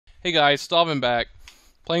Hey guys, Stalvin back,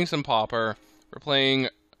 playing some Pauper. We're playing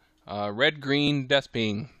Red-Green Death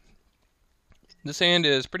Being. This hand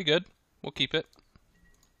is pretty good. We'll keep it.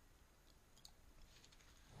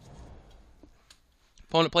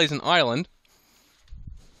 Opponent plays an island.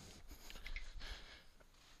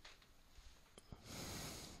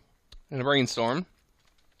 And a Brainstorm.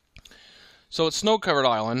 So it's snow-covered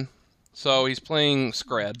island. So he's playing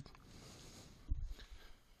Skred.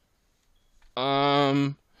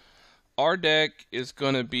 Our deck is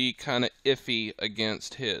going to be kind of iffy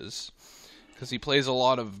against his, because he plays a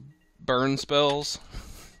lot of burn spells,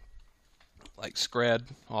 like Skred,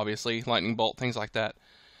 obviously, Lightning Bolt, things like that.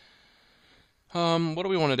 What do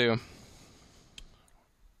we want to do?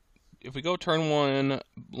 If we go turn 1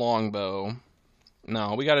 Longbow,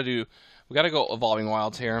 no, we gotta go Evolving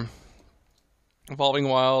Wilds here. Evolving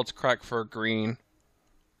Wilds, crack for green.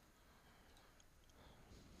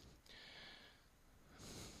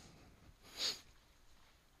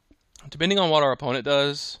 Depending on what our opponent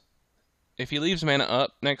does, if he leaves mana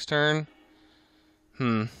up next turn,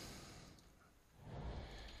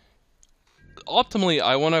 optimally,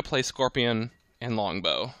 I want to play Scorpion and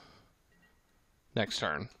Longbow next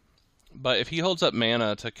turn. But if he holds up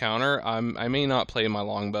mana to counter, I may not play my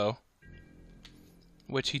Longbow.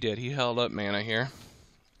 Which he did. He held up mana here.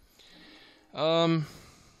 I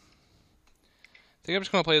think I'm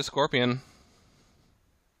just going to play the Scorpion.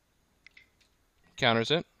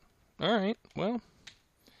 Counters it. Alright, well,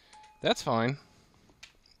 that's fine.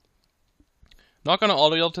 Not going to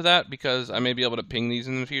auto-yield to that because I may be able to ping these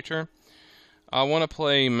in the future. I want to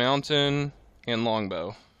play Mountain and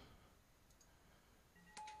Longbow.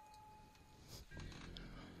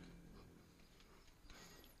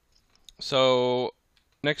 So,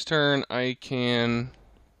 next turn I can...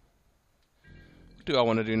 What do I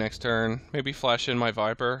want to do next turn? Maybe flash in my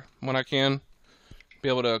Viper when I can. Be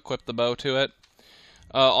able to equip the bow to it.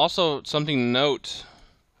 Also, something to note,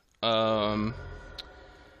 at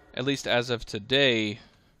least as of today,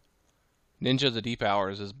 Ninja the Deep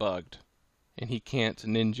Hours is bugged, and he can't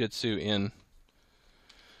ninjutsu in.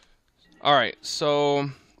 Alright, so I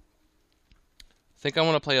think I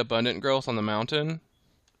want to play Abundant Growth on the Mountain,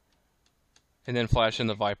 and then flash in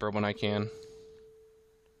the Viper when I can.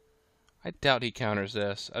 I doubt he counters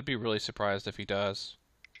this. I'd be really surprised if he does.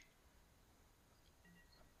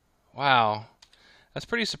 Wow. That's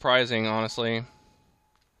pretty surprising, honestly.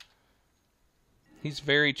 He's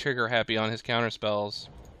very trigger happy on his counter spells.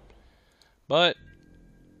 But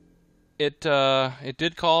it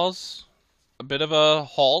did cause a bit of a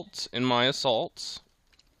halt in my assaults.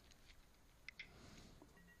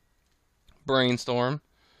 Brainstorm.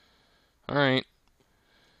 Alright.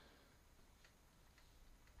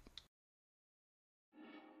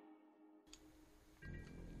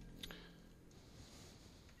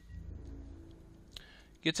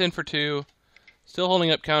 Gets in for 2. Still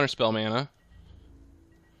holding up counterspell mana.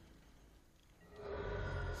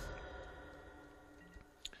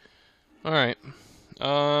 Alright.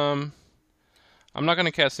 I'm not going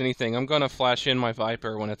to cast anything. I'm going to flash in my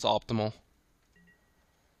Viper when it's optimal.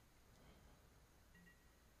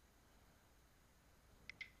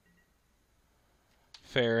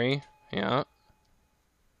 Fairy. Yeah.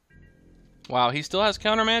 Wow, he still has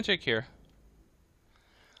counter magic here.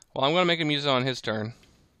 Well, I'm going to make him use it on his turn.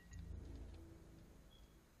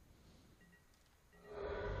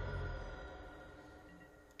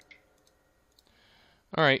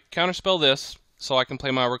 Alright, counterspell this, so I can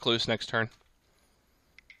play my Recluse next turn.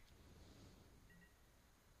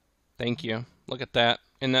 Thank you. Look at that.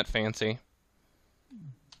 Isn't that fancy?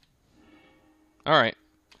 Alright.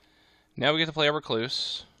 Now we get to play a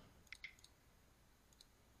Recluse.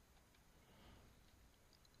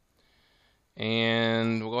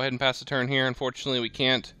 And we'll go ahead and pass the turn here. Unfortunately, we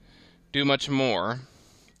can't do much more.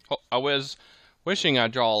 Oh, I was wishing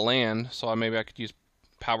I'd draw a land, so maybe I could use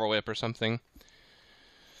Power Whip or something.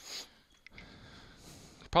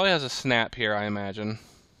 Probably has a snap here, I imagine.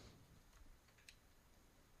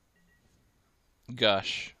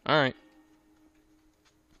 Gush. Alright.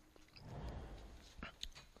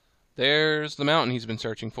 There's the mountain he's been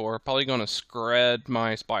searching for. Probably going to Skred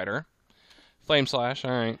my spider. Flame Slash,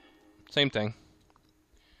 alright. Same thing.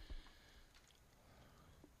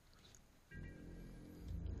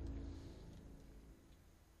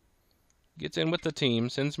 Gets in with the team,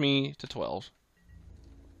 sends me to 12.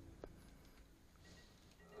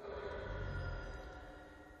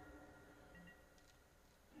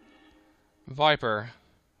 Viper.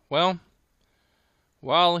 Well,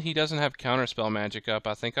 while he doesn't have counterspell magic up,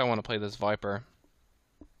 I think I want to play this Viper.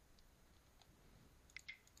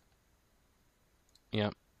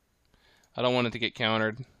 Yep. I don't want it to get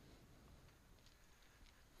countered.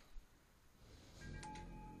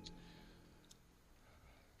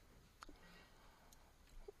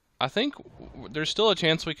 I think there's still a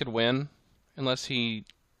chance we could win, unless he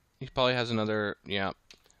probably has another. Yeah,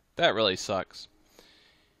 that really sucks.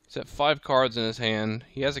 He's got 5 cards in his hand.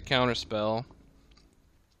 He has a counter spell.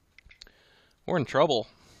 We're in trouble.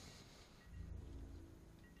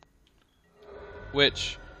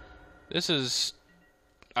 Which, this is,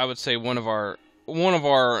 I would say, one of our.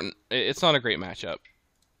 It's not a great matchup.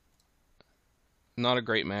 Not a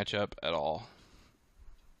great matchup at all.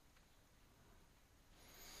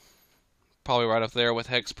 Probably right up there with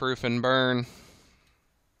Hexproof and Burn.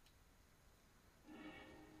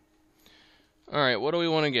 Alright, what do we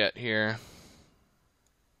want to get here?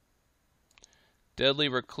 Deadly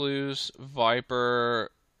Recluse, Viper.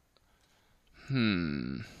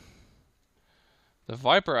 The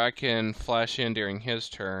Viper I can flash in during his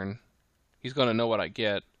turn. He's going to know what I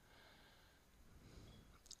get.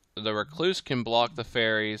 The Recluse can block the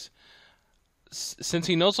fairies. Since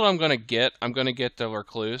he knows what I'm going to get the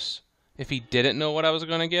Recluse. If he didn't know what I was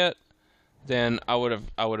going to get, then I would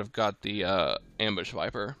have got the Ambush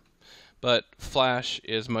Viper. But Flash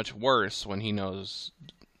is much worse when he knows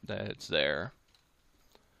that it's there.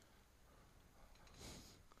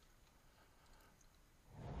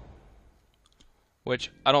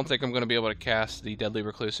 Which I don't think I'm going to be able to cast the Deadly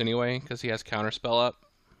Recluse anyway, because he has Counterspell up.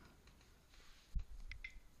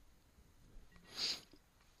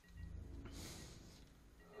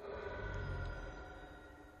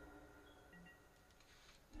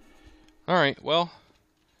 Alright, well,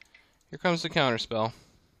 here comes the Counterspell.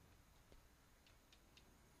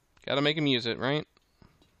 Gotta make him use it, right?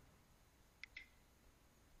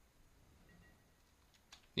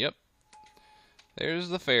 Yep. There's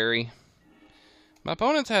the fairy. My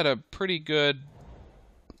opponent's had a pretty good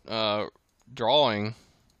drawing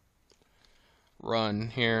run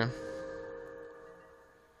here.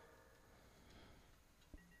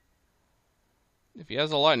 If he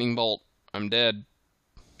has a lightning bolt, I'm dead.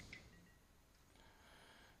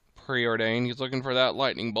 Preordained, he's looking for that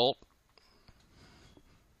lightning bolt.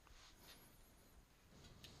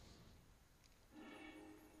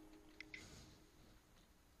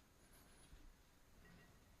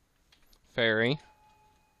 Fairy.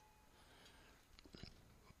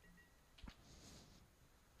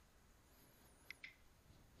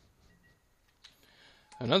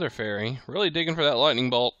 Another fairy. Really digging for that lightning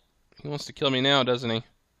bolt. He wants to kill me now, doesn't he?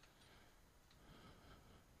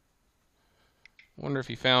 Wonder if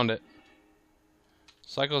he found it.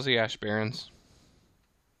 Cycles the Ash Barrens.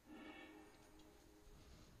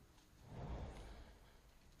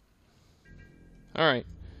 Alright.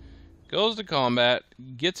 Goes to combat.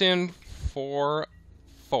 Gets in for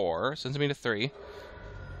 4. Sends me to 3.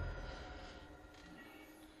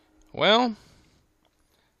 Well,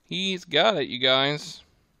 he's got it, you guys.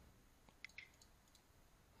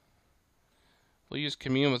 We'll use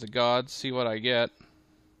Commune with the Gods, see what I get.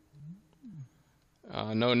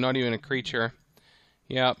 No, not even a creature.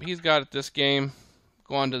 Yeah, he's got it this game.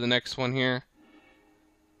 Go on to the next one here.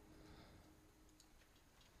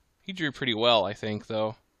 He drew pretty well, I think,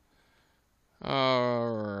 though.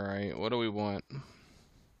 Alright, what do we want?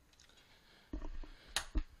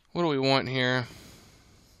 What do we want here?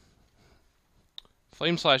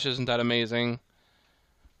 Flame Slash isn't that amazing.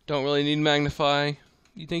 Don't really need Magnify.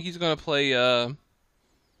 You think he's going to play, I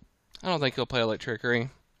don't think he'll play Electrickery.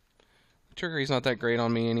 Trickery's not that great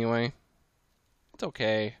on me anyway. It's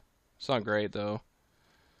okay. It's not great, though.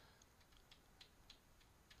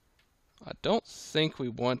 I don't think we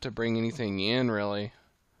want to bring anything in, really.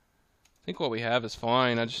 I think what we have is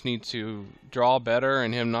fine. I just need to draw better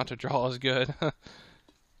and him not to draw as good.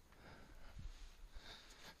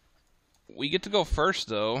 We get to go first,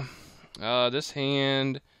 though. This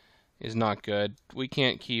hand is not good. We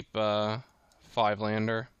can't keep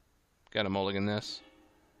 5-lander. Gotta mulligan this.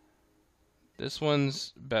 This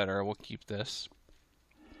one's better. We'll keep this.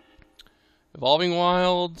 Evolving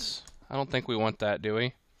Wilds. I don't think we want that, do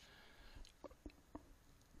we?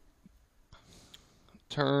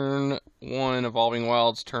 Turn 1, Evolving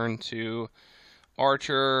Wilds. Turn 2,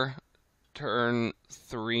 Archer. Turn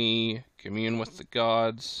 3, Commune with the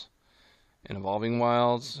Gods. And Evolving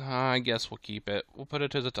Wilds. I guess we'll keep it. We'll put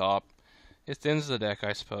it to the top. It thins the deck,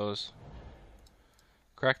 I suppose.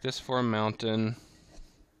 Crack this for a mountain.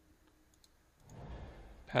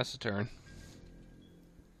 Pass the turn.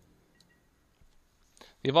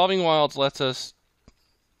 The Evolving Wilds lets us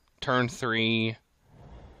turn 3,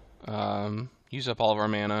 use up all of our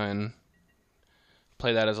mana and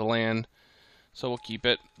play that as a land. So we'll keep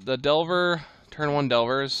it. The Delver, turn 1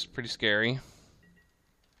 Delver is pretty scary.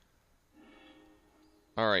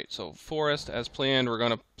 Alright, so Forest as planned. We're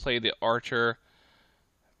going to play the Archer.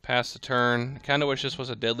 Pass the turn. Kind of wish this was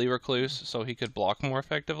a Deadly Recluse so he could block more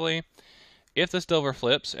effectively. If this Delver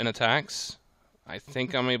flips and attacks, I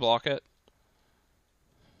think I may block it.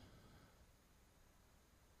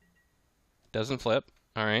 Doesn't flip.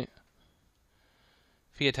 Alright.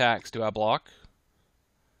 If he attacks, do I block?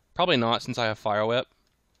 Probably not, since I have Fire Whip.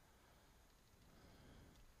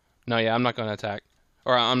 No, yeah, I'm not going to attack.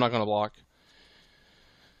 Or I'm not going to block.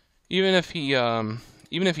 Even if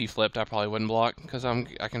he flipped, I probably wouldn't block, because I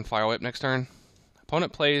can Fire Whip next turn.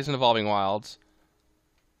 Opponent plays an Evolving Wilds.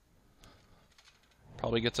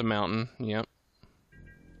 Probably gets a Mountain, yep.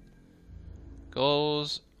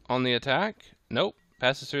 Goes on the attack. Nope.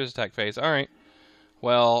 Passes through his attack phase. Alright.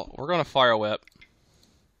 Well, we're going to Fire Whip.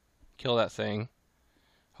 Kill that thing.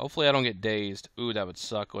 Hopefully I don't get dazed. Ooh, that would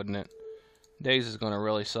suck, wouldn't it? Daze is going to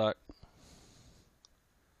really suck.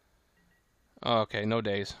 Okay, no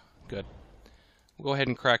daze. Good. We'll go ahead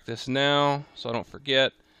and crack this now, so I don't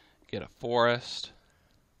forget. Get a forest.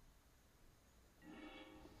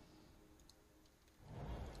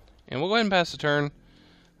 And we'll go ahead and pass the turn.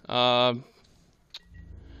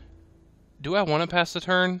 Do I want to pass the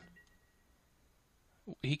turn?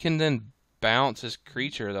 He can then bounce his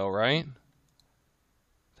creature, though, right?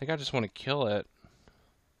 I think I just want to kill it.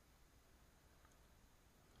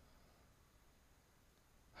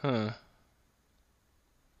 Huh.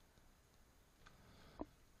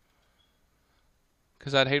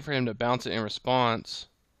 Because I'd hate for him to bounce it in response.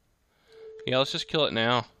 Yeah, let's just kill it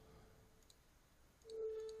now.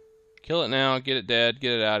 Kill it now, get it dead,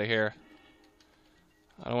 get it out of here.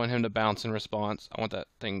 I don't want him to bounce in response. I want that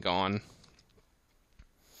thing gone.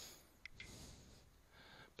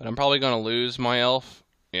 But I'm probably going to lose my elf.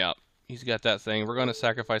 Yeah, he's got that thing. We're going to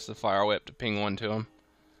sacrifice the Fire Whip to ping one to him.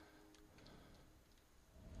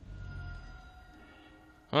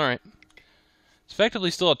 Alright. It's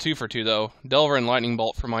effectively still a 2 for 2, though. Delver and Lightning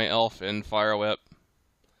Bolt for my elf and Fire Whip.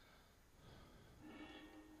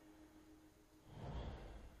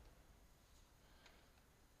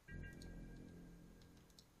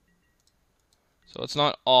 So it's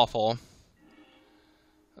not awful.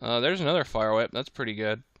 There's another Fire Whip. That's pretty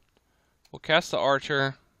good. We'll cast the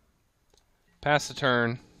Archer. Pass the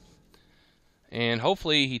turn. And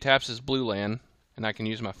hopefully he taps his blue land. And I can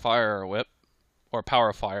use my Fire Whip. Or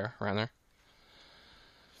Power Fire, rather.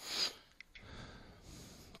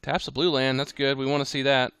 Taps the blue land. That's good. We want to see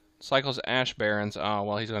that. Cycles Ash Barrens. Oh,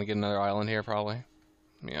 well, he's going to get another island here, probably.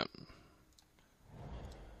 Yep.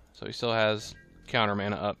 So he still has counter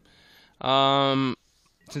mana up.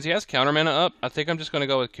 Since he has counter mana up, I think I'm just going to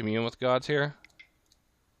go with Commune with Gods here.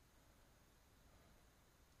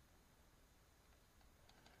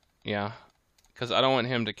 Yeah. Because I don't want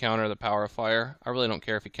him to counter the Power of Fire. I really don't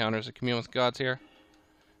care if he counters the Commune with Gods here.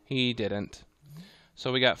 He didn't.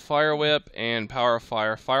 So we got Fire Whip and Power of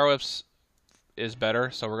Fire. Fire Whip's is better,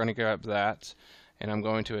 so we're going to grab that. And I'm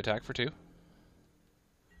going to attack for 2.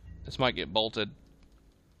 This might get bolted.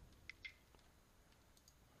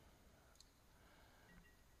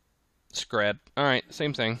 Skred. Alright,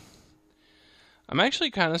 same thing. I'm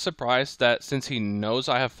actually kind of surprised that since he knows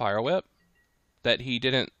I have Fire Whip, that he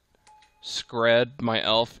didn't Skred my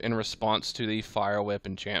elf in response to the Fire Whip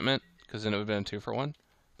enchantment, because then it would have been a 2 for 1.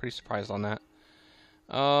 Pretty surprised on that.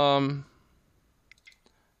 I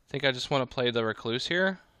think I just want to play the Recluse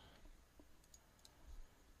here.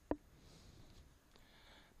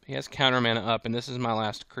 He has counter mana up, and this is my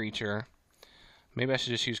last creature. Maybe I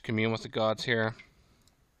should just use Commune with the Gods here.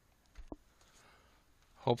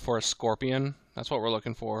 Hope for a Scorpion. That's what we're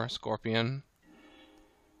looking for, Scorpion.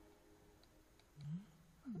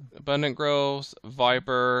 Abundant Growth,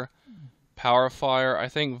 Viper, Power Fire. I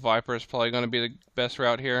think Viper is probably going to be the best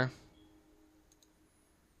route here.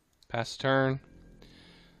 Pass the turn.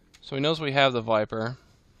 So he knows we have the Viper.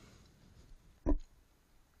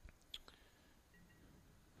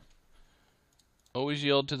 Always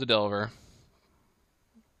yield to the Delver.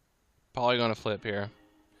 Probably going to flip here.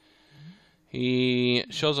 He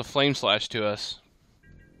shows a Flame Slash to us.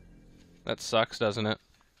 That sucks, doesn't it?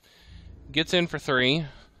 Gets in for 3.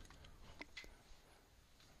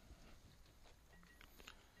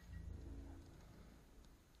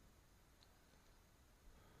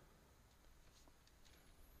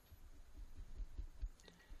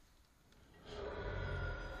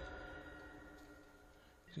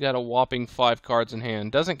 He's got a whopping 5 cards in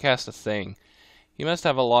hand. Doesn't cast a thing. He must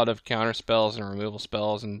have a lot of counter spells and removal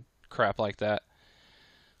spells and crap like that.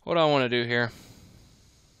 What do I want to do here?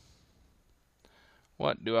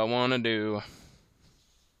 What do I want to do?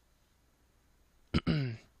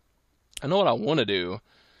 I know what I want to do.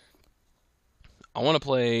 I want to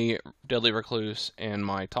play Deadly Recluse and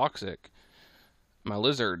my Toxic. my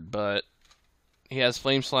lizard, but he has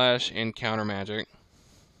Flame Slash and Counter Magic.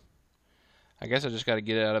 I guess I just got to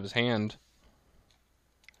get it out of his hand.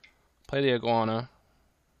 Play the Iguana.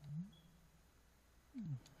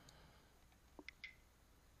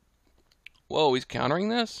 Whoa, he's countering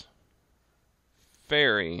this?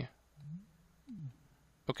 Fairy.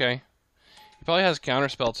 Okay. He probably has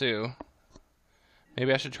Counterspell too.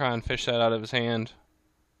 Maybe I should try and fish that out of his hand.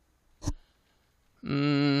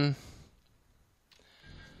 No,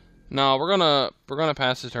 we're gonna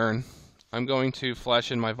pass the turn. I'm going to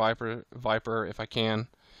flash in my Viper if I can.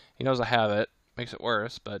 He knows I have it. Makes it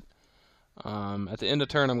worse, but at the end of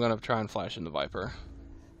turn I'm gonna try and flash in the Viper.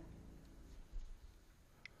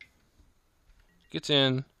 Gets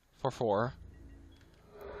in for 4.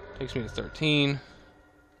 Takes me to 13.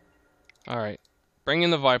 Alright. Bring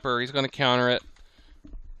in the Viper. He's gonna counter it.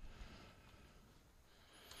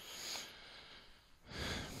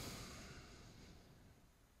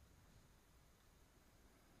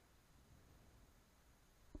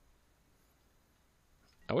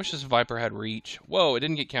 I wish this Viper had reach. Whoa, it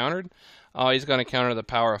didn't get countered? Oh, he's going to counter the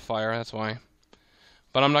Power of Fire, that's why.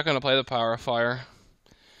 But I'm not going to play the Power of Fire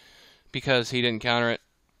because he didn't counter it.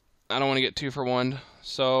 I don't want to get 2 for 1.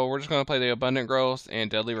 So we're just going to play the Abundant Growth and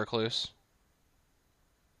Deadly Recluse.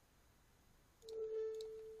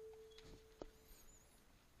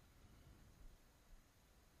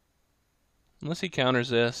 Unless he counters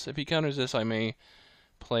this. If he counters this, I may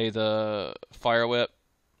play the Fire Whip.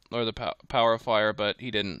 Or the Power of Fire, but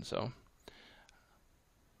he didn't, so.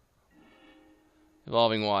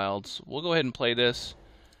 Evolving Wilds. We'll go ahead and play this.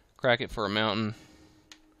 Crack it for a mountain.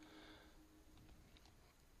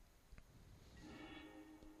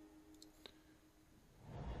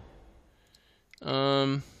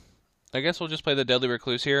 I guess we'll just play the Deadly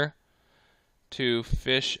Recluse here to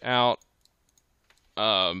fish out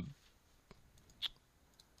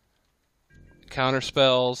counter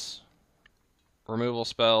spells. Removal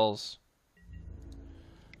spells.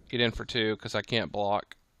 Get in for 2 because I can't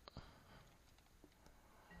block.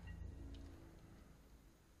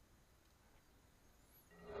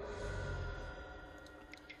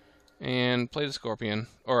 And play the Scorpion.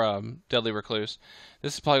 Or Deadly Recluse.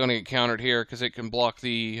 This is probably going to get countered here because it can block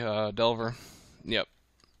the Delver. Yep.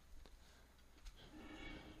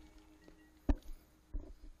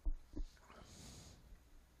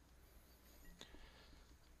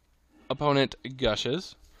 Opponent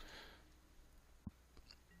gushes.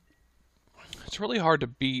 It's really hard to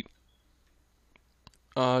beat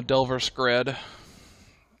Delver Skred.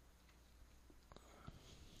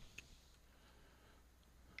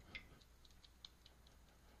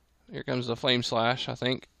 Here comes the Flame Slash, I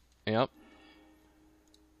think. Yep.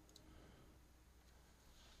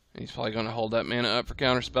 He's probably going to hold that mana up for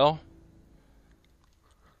Counterspell.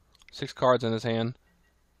 6 cards in his hand.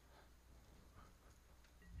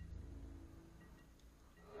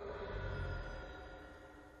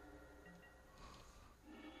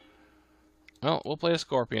 Well, we'll play a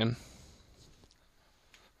Scorpion.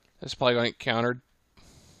 This is probably going to get countered.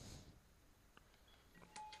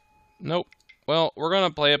 Nope. Well, we're going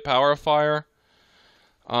to play a Power of Fire.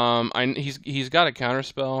 He's got a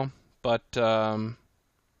Counterspell, but you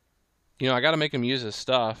know, I got to make him use his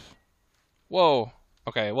stuff. Whoa.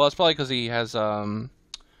 Okay, well, it's probably because he has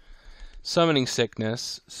Summoning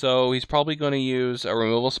Sickness, so he's probably going to use a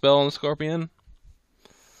removal spell on the Scorpion.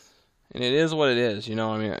 And it is what it is, you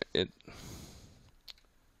know. I mean,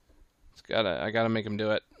 I gotta make him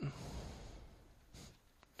do it.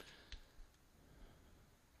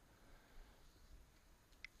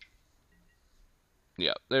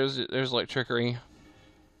 Yeah, there's like trickery.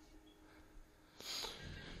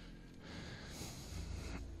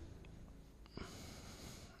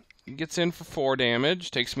 Gets in for 4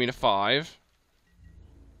 damage, takes me to 5.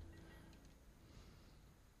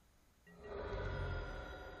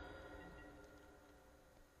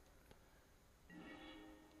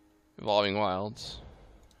 Evolving Wilds.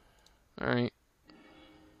 Alright.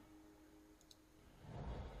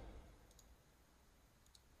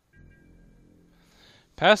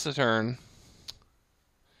 Pass the turn.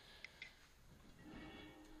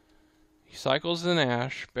 He cycles an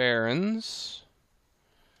Ash Barrens.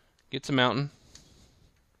 Gets a mountain.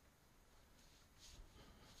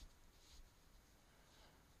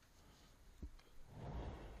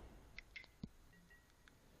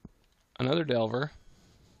 Another Delver.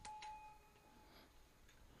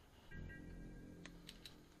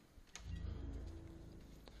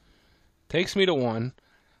 Takes me to 1.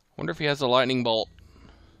 Wonder if he has a lightning bolt.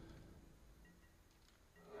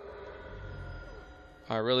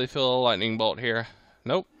 I really feel a lightning bolt here.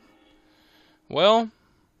 Nope. Well,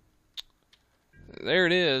 there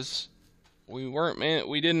it is.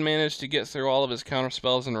 We didn't manage to get through all of his counter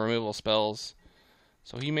spells and removal spells.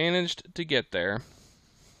 So he managed to get there.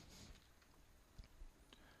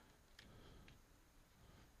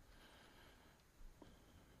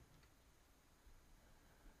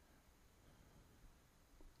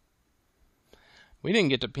 We didn't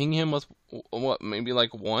get to ping him with, what, maybe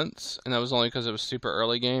like once, and that was only because it was super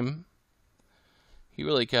early game. He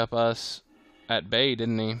really kept us at bay,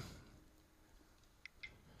 didn't he?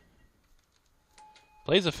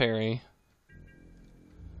 Plays a fairy.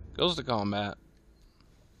 Goes to combat.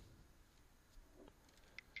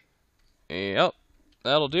 Yep,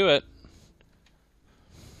 that'll do it.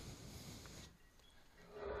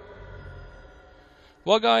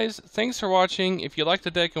 Well, guys, thanks for watching. If you like the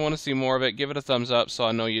deck and want to see more of it, give it a thumbs up so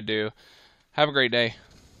I know you do. Have a great day.